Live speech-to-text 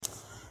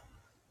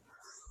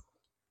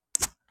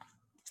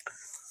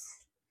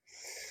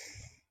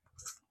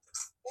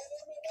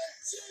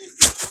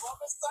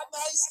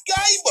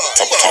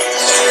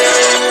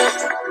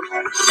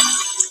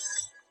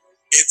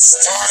It's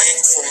time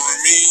for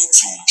me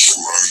to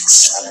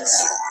transform.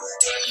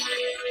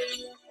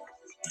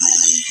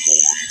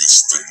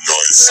 Mr.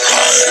 Nice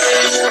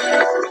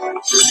Guy.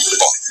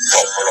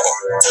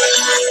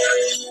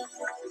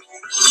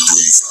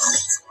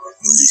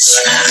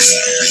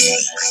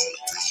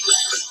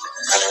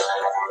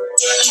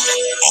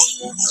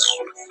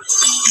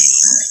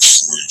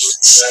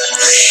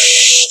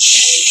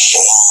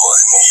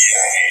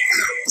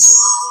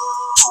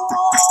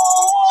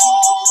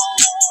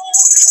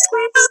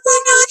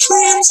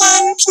 Dreams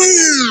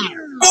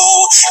untrue. No,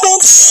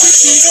 don't quit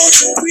me, don't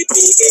quit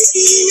me.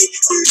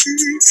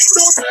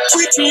 Don't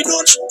quit me,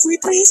 don't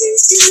quit me.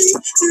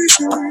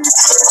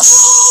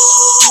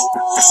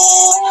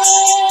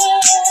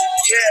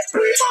 Yeah,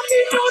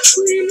 your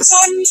dreams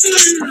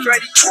untrue.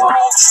 Ready for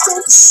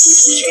don't quit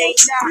me,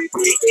 don't quit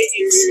me.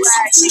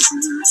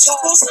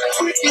 Don't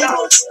quit me,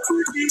 don't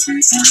quit me.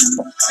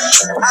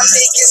 I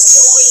make it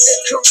so in the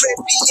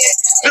Caribbean,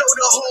 blow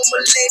the whole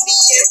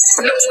millennium.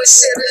 No one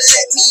should've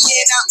let me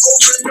in. I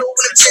overload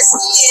and test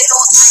me in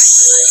on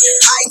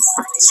ice.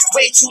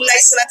 Way too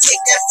nice when I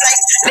take that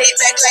flight. Lay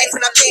back life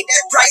and I pay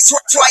that price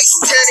twice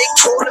till they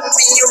calling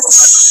me a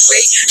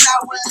runaway. Now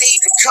a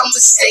later come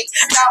mistake.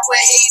 Now a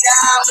hater,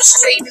 I'm a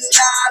straight and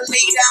now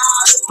later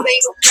I don't play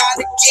no kind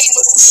of game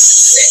of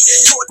set.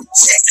 Toward the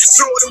check,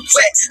 throw the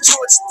wet,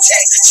 towards the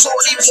tech.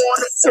 Shorty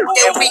wanna fool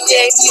and we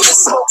ain't even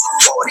smoking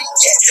 40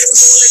 yet.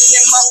 Rolling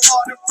in my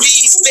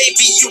arteries,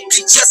 baby, you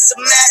can just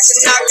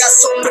imagine. I got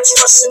so much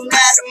rushing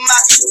out of my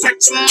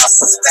stretching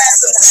muscles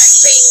spasm. Back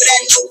pain for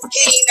that no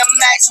gain. I'm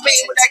max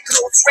pain with that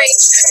close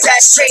range.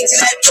 That's strange in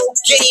that no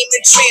game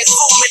and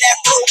transforming that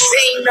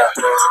propane up.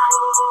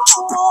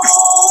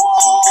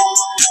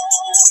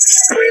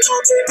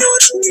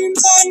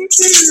 Dreams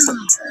untrue.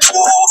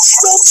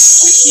 Don't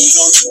quit me,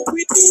 don't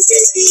quit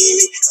me.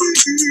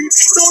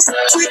 Don't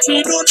quit me,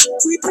 don't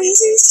quit me.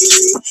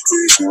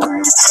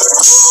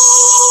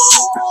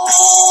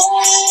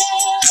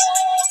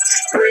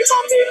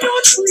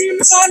 Your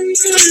dreams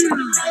untrue.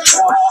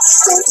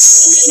 Don't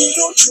quit me,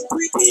 don't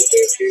quit me.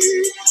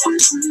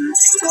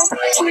 Don't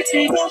quit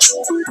me, don't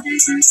quit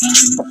me.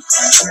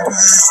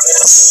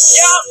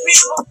 Young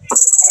people,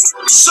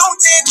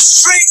 soaked in the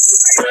streets,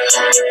 and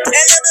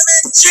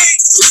MMNG,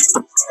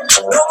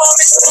 no more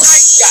Mr.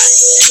 Nice Guy.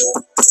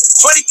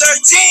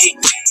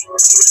 2013,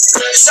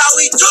 that's how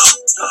we do.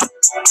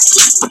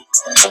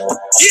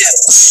 Yeah,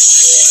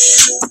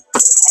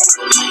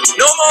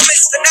 no more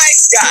Mr.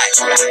 Nice Guy.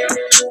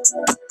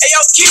 Hey,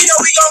 yo, Kino,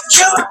 we gon'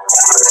 kill him.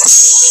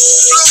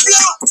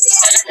 Blue,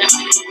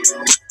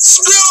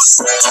 Screws,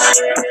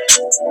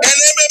 and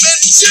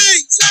MMNG.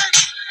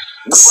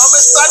 No more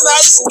Mr.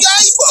 Nice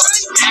Guy, boy.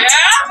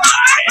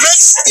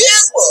 Let's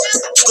get boy.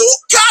 Go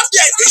cop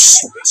that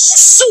shit.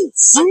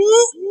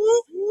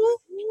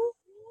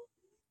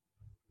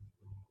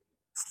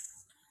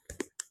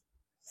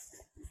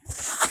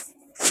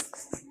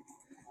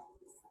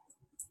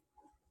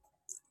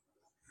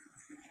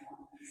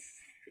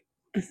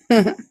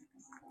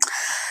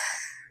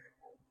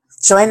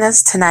 Join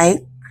us tonight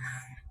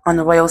on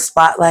the Royal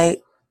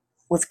Spotlight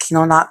with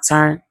Kino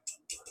Nocturne,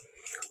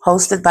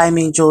 hosted by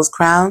me, Jules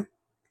Crown,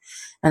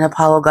 and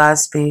Apollo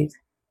Godspeed.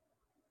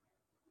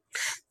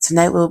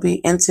 Tonight we'll be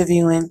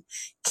interviewing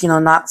Kino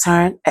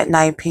Nocturne at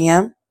 9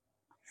 p.m.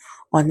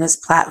 on this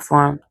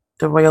platform,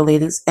 the Royal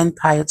Ladies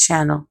Empire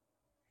channel,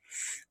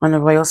 on the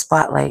Royal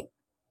Spotlight.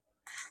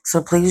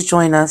 So please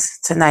join us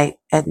tonight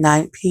at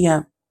 9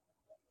 p.m.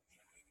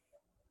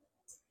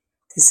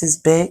 This is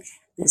big.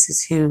 This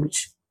is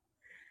huge.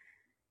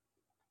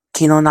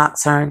 Kino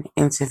Nocturne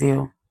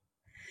interview.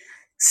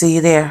 See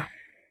you there.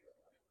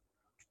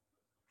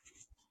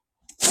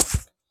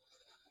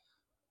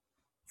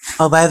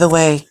 Oh, by the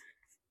way,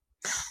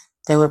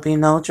 there would be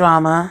no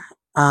drama.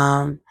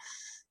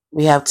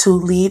 We have two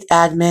lead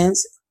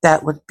admins.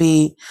 That would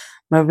be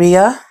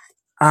Maria.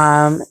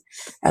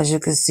 As you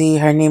can see,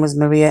 her name is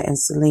Maria and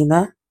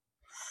Selena.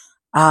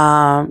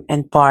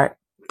 And Bart.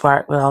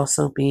 Bart will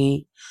also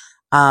be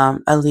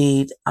a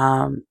lead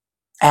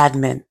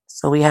admin.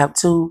 So we have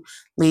two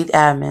lead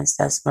admins.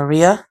 That's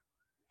Maria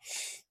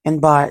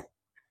and Bart.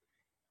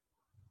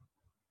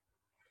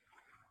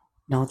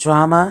 No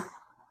drama.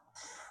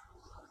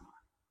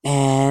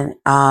 And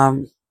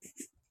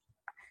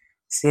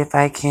see if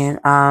I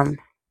can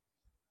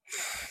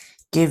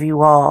give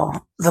you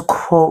all the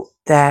quote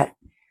that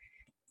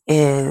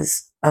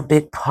is a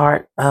big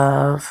part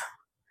of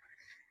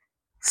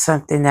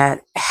something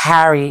that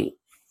Harry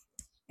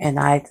and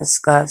I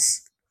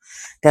discuss,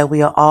 that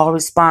we are all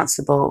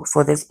responsible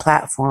for this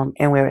platform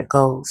and where it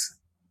goes.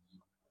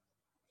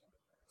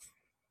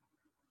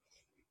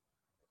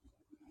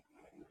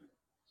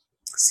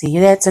 See you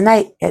there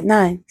tonight at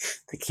 9.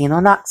 The Kino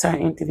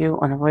Nocturne interview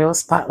on the Royal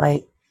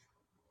Spotlight,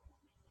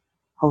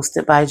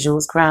 hosted by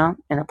Jules Crown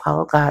and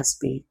Apollo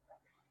Godspeed.